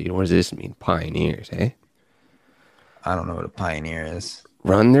pioneers, dude. What does this mean? Pioneers, eh? I don't know what a pioneer is.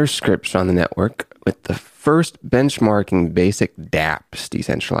 Run their scripts on the network with the first benchmarking basic dApps,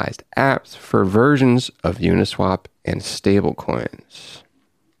 decentralized apps, for versions of Uniswap and stablecoins.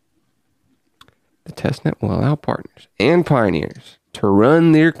 The testnet will allow partners and pioneers to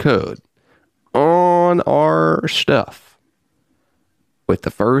run their code on our stuff with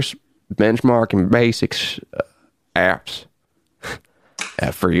the first benchmarking basics apps.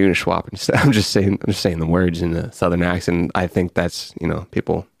 For Uniswap and stuff. I'm just saying the words in the southern accent. I think that's,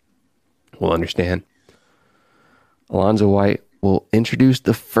 people will understand. Alonzo White will introduce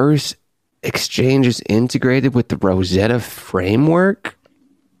the first exchanges integrated with the Rosetta framework.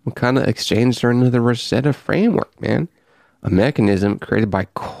 What kind of exchanges are under the Rosetta framework, man? A mechanism created by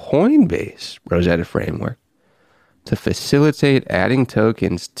Coinbase Rosetta framework to facilitate adding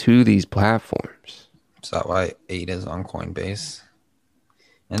tokens to these platforms. Is that why ADA is on Coinbase?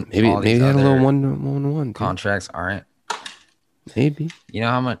 And maybe they had a little one-on-one contracts aren't. Maybe. You know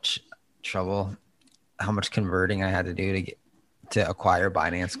how much converting I had to do to acquire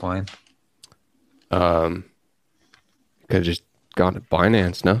Binance Coin? Could have just gone to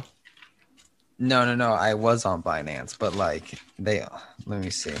Binance, no? No. I was on Binance, but let me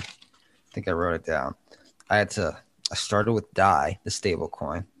see. I think I wrote it down. I started with DAI, the stable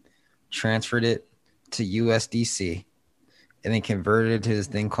coin, transferred it to USDC, and then converted it to this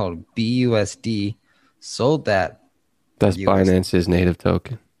thing called BUSD, sold that. That's Binance's native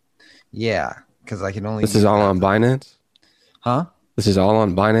token. Yeah, because I can only. This is all on Binance? Huh? This is all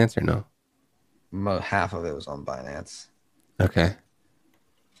on Binance or no? Half of it was on Binance. Okay.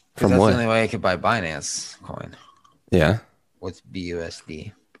 'Cause From that's what? the only way I could buy Binance coin Yeah. with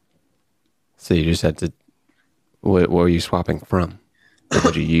BUSD. So you just had to. What were you swapping from? What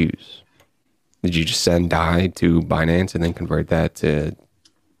did you use? Did you just send DAI to Binance and then convert that to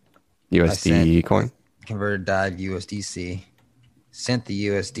USD coin? Converted DAI to USDC, sent the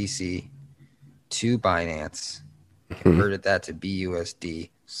USDC to Binance, converted that to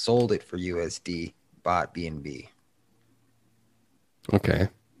BUSD, sold it for USD, bought BNB. Okay.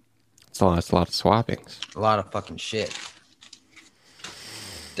 That's a lot of swappings. A lot of fucking shit.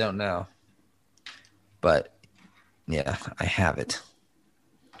 Don't know. But yeah, I have it.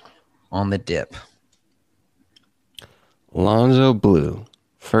 On the dip. Alonzo Blue,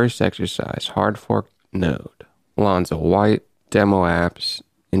 first exercise, hard fork node. Alonzo White, demo apps,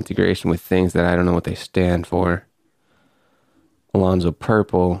 integration with things that I don't know what they stand for. Alonzo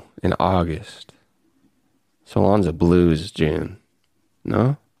Purple in August. So Alonzo Blue is June.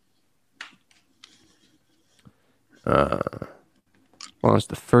 No? Launched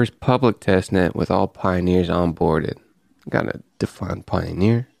the first public testnet with all pioneers onboarded. Gotta define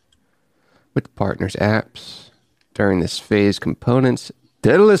pioneer. With partners apps. During this phase, components.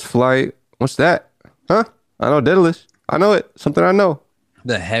 Daedalus Flight. What's that? Huh? I know Daedalus. I know it. Something I know.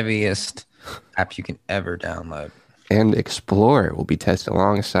 The heaviest app you can ever download. And Explorer will be tested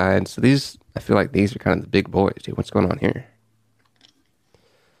alongside. So these, I feel like these are kind of the big boys, dude. What's going on here?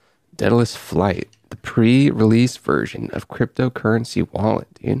 Daedalus Flight, the pre-release version of cryptocurrency wallet,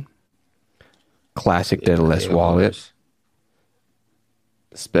 dude. Classic Daedalus wallet.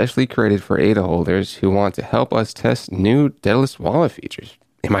 Especially created for ADA holders who want to help us test new Daedalus wallet features.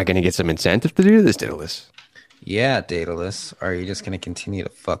 Am I going to get some incentive to do this, Daedalus? Yeah, Daedalus. Or are you just going to continue to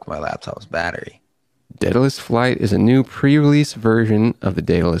fuck my laptop's battery? Daedalus Flight is a new pre-release version of the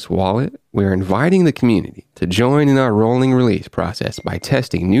Daedalus wallet. We are inviting the community to join in our rolling release process by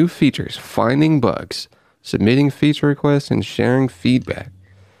testing new features, finding bugs, submitting feature requests, and sharing feedback.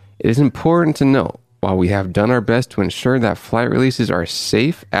 It is important to note, while we have done our best to ensure that flight releases are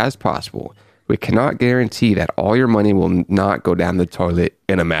safe as possible, we cannot guarantee that all your money will not go down the toilet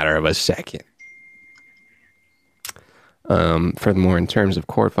in a matter of a second. Furthermore, in terms of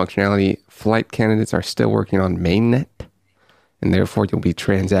core functionality, flight candidates are still working on mainnet, and therefore you'll be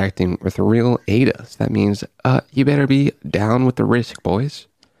transacting with real ADAs. That means you better be down with the risk, boys.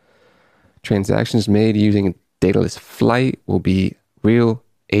 Transactions made using Daedalus Flight will be real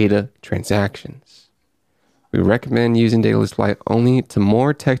ADA transactions. We recommend using Daedalus Flight only to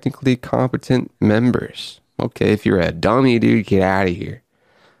more technically competent members. Okay, if you're a dummy, dude, get out of here.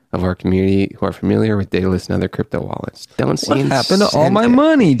 Of our community who are familiar with Daedalus and other crypto wallets. Don't see What happened to all my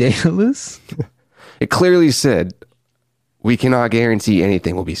money, Daedalus? It clearly said, we cannot guarantee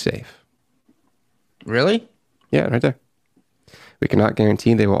anything will be safe. Really? Yeah, right there. We cannot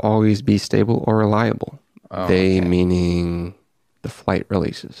guarantee they will always be stable or reliable. They meaning the flight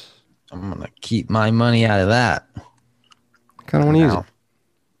releases. I'm going to keep my money out of that. I kind of want to use it.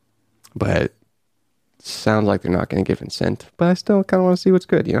 But sounds like they're not going to give incentive, but I still kind of want to see what's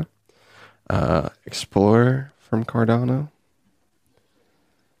good, you know? Explorer from Cardano.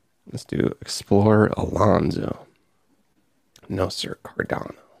 Let's do Explorer Alonzo. No, sir,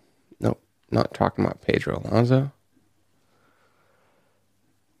 Cardano. Nope, not talking about Pedro Alonzo.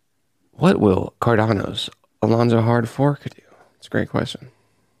 What will Cardano's Alonzo hard fork do? It's a great question.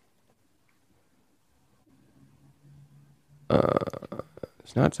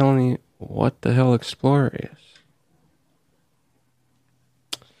 It's not telling me what the hell Explorer is.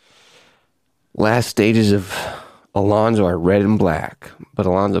 Last stages of Alonzo are red and black, but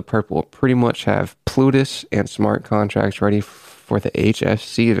Alonzo Purple will pretty much have Plutus and smart contracts ready for the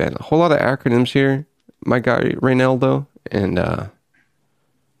HFC event. A whole lot of acronyms here, my guy Reynaldo, and I'm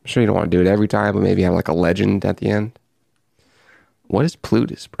sure you don't want to do it every time, but maybe have like a legend at the end. What is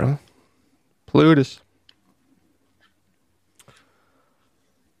Plutus, bro? Plutus.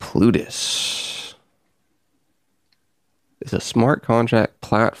 Plutus is a smart contract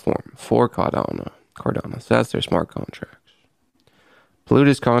platform for Cardano. So that's their smart contracts.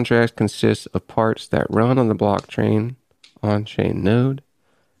 Plutus contracts consist of parts that run on the blockchain on-chain node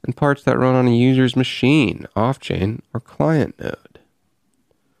and parts that run on a user's machine, off-chain, or client node.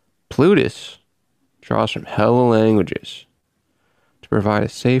 Plutus draws from hella languages to provide a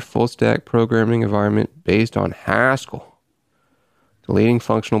safe full-stack programming environment based on Haskell. The leading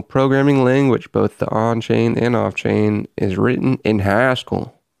functional programming language, both the on-chain and off-chain, is written in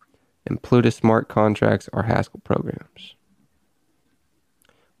Haskell, and Plutus smart contracts are Haskell programs.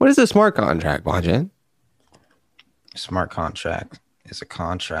 What is a smart contract, Bonjen? Smart contract is a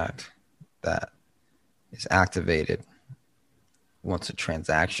contract that is activated once a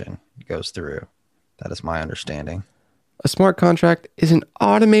transaction goes through. That is my understanding. A smart contract is an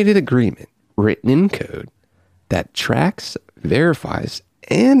automated agreement written in code that tracks, verifies,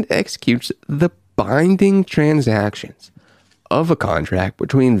 and executes the binding transactions of a contract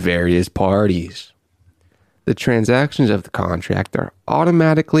between various parties. The transactions of the contract are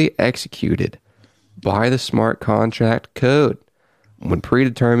automatically executed by the smart contract code when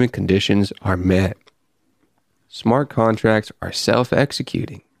predetermined conditions are met. Smart contracts are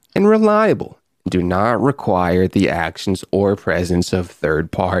self-executing and reliable and do not require the actions or presence of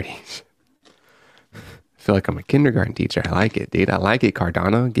third parties. I feel like I'm a kindergarten teacher. I like it, dude. I like it,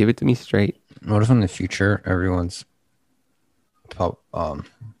 Cardano. Give it to me straight. What if in the future everyone's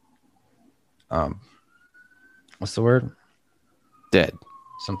what's the word? Dead.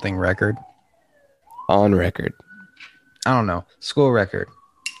 Something record? On record. I don't know. School record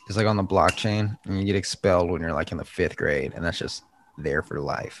is like on the blockchain, and you get expelled when you're like in the 5th grade, and that's just there for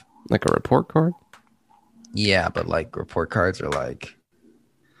life. Like a report card? Yeah, but like report cards are like,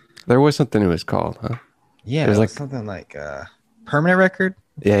 There was something it was called, huh? yeah, It was it like- was something like permanent record,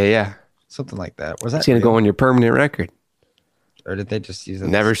 Yeah. something like that. Was that It's going to real? go on your permanent record. Or did they just use it?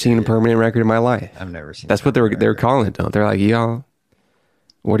 Never seen a permanent record in my life. I've never seen. That's a what they were permanent record. calling it, though. They're like, y'all,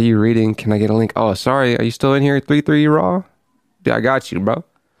 what are you reading? Can I get a link? Oh, sorry. Are you still in here? 3-3 raw? Yeah, I got you, bro.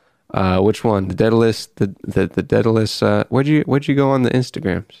 Which one? The Daedalus, the Daedalus, where'd you go on the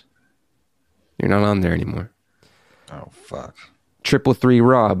Instagrams? You're not on there anymore. Oh fuck! 333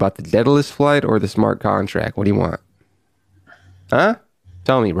 raw about the Daedalus flight or the smart contract? What do you want? Huh?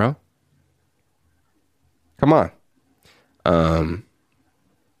 Tell me, bro. Come on.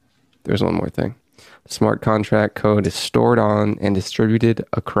 There's one more thing. The smart contract code is stored on and distributed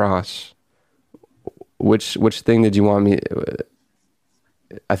across. Which thing did you want me?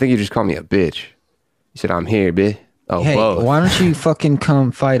 I think you just called me a bitch. You said I'm here, bitch. Oh, Hey, both. why don't you fucking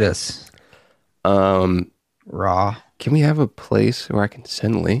come fight us? Raw. Can we have a place where I can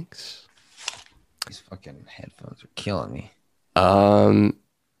send links? These fucking headphones are killing me.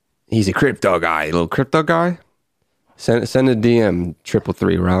 He's a crypto guy, little crypto guy. Send a DM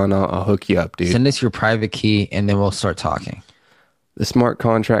 333 Ron. I'll hook you up, dude. Send us your private key, and then we'll start talking. The smart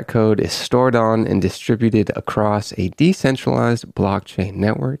contract code is stored on and distributed across a decentralized blockchain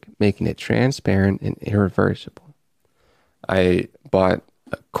network, making it transparent and irreversible. I bought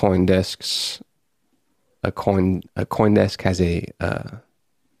a CoinDesk has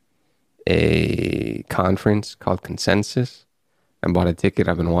a conference called Consensus. I bought a ticket.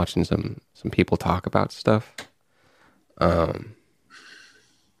 I've been watching some people talk about stuff.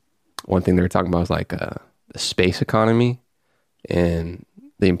 One thing they were talking about was like the space economy and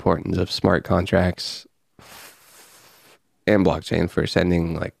the importance of smart contracts and blockchain for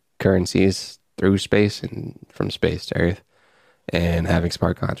sending like currencies through space and from space to Earth, and having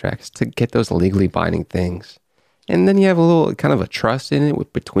smart contracts to get those legally binding things. And then you have a little kind of a trust in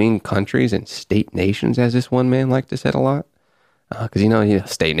it between countries and state nations, as this one man liked to say a lot.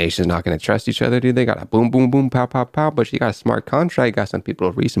 Because, state nations not going to trust each other, dude. They got a boom, boom, boom, pow, pow, pow. But you got a smart contract. You got some people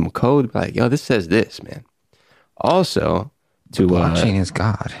to read some code. Like, yo, this says this, man. Also, Blockchain is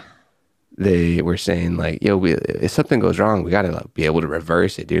God. they were saying, like, yo, if something goes wrong, we got to be able to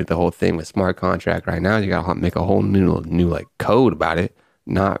reverse it, dude. The whole thing with smart contract right now, you got to make a whole new like code about it.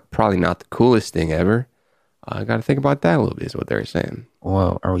 Probably not the coolest thing ever. I got to think about that a little bit, is what they were saying.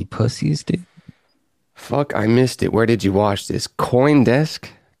 Well, are we pussies, dude? Fuck, I missed it. Where did you watch this? CoinDesk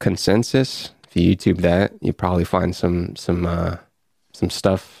Consensus. If you YouTube that, you probably find some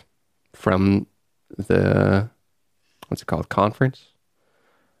stuff from the what's it called, conference.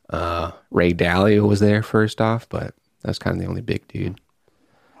 Ray Dalio was there first off, but that's kind of the only big dude.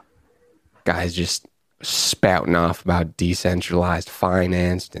 Guys just spouting off about decentralized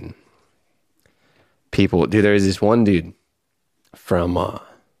finance and people. Dude, there's this one dude from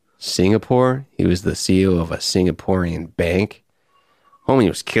Singapore. He was the CEO of a Singaporean bank. Homie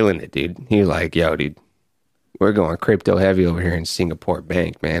was killing it, dude. He was like, yo, dude, we're going crypto heavy over here in Singapore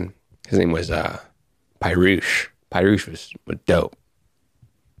Bank, man. His name was Pyrush. Pyrush was dope.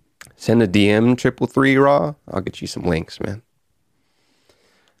 Send a DM 333 raw. I'll get you some links, man.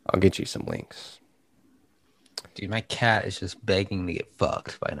 I'll get you some links. Dude, my cat is just begging to get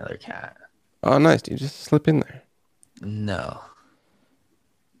fucked by another cat. Oh, nice, dude. Just slip in there. No.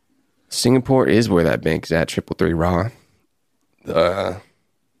 Singapore is where that bank is at, 333 raw.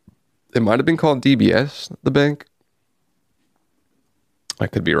 It might have been called DBS, the bank. I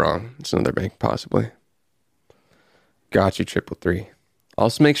could be wrong. It's another bank, possibly. Got you, 333.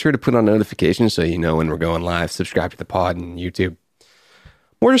 Also, make sure to put on notifications so you know when we're going live. Subscribe to the pod and YouTube.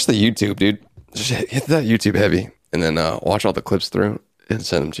 Or just the YouTube, dude. Just hit that YouTube heavy and then watch all the clips through and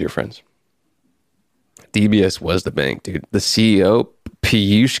send them to your friends. DBS was the bank, dude. The CEO,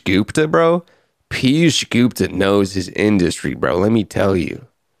 Piyush Gupta, bro. Piyush Gupta knows his industry, bro. Let me tell you.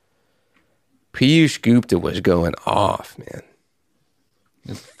 Piyush Gupta was going off, man. What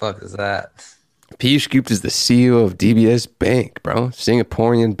the fuck is that? Piyush Gupta is the CEO of DBS Bank, bro.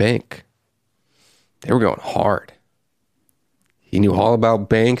 Singaporean bank. They were going hard. He knew all about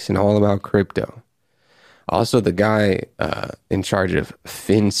banks and all about crypto. Also, the guy in charge of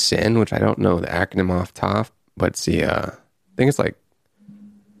FinCEN, which I don't know the acronym off top, but it's I think it's like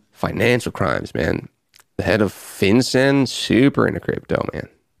financial crimes, man. The head of FinCEN, super into crypto, man.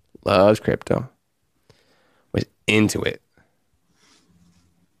 Loves crypto. Was into it.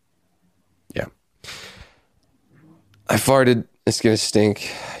 Yeah. I farted. It's going to stink.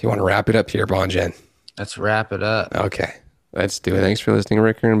 You want to wrap it up here, Bonjen? Let's wrap it up. Okay. Let's do it. Thanks for listening,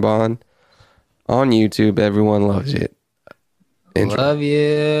 Ricker and Bond. On YouTube, everyone loves it. Enjoy. Love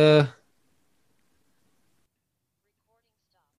you.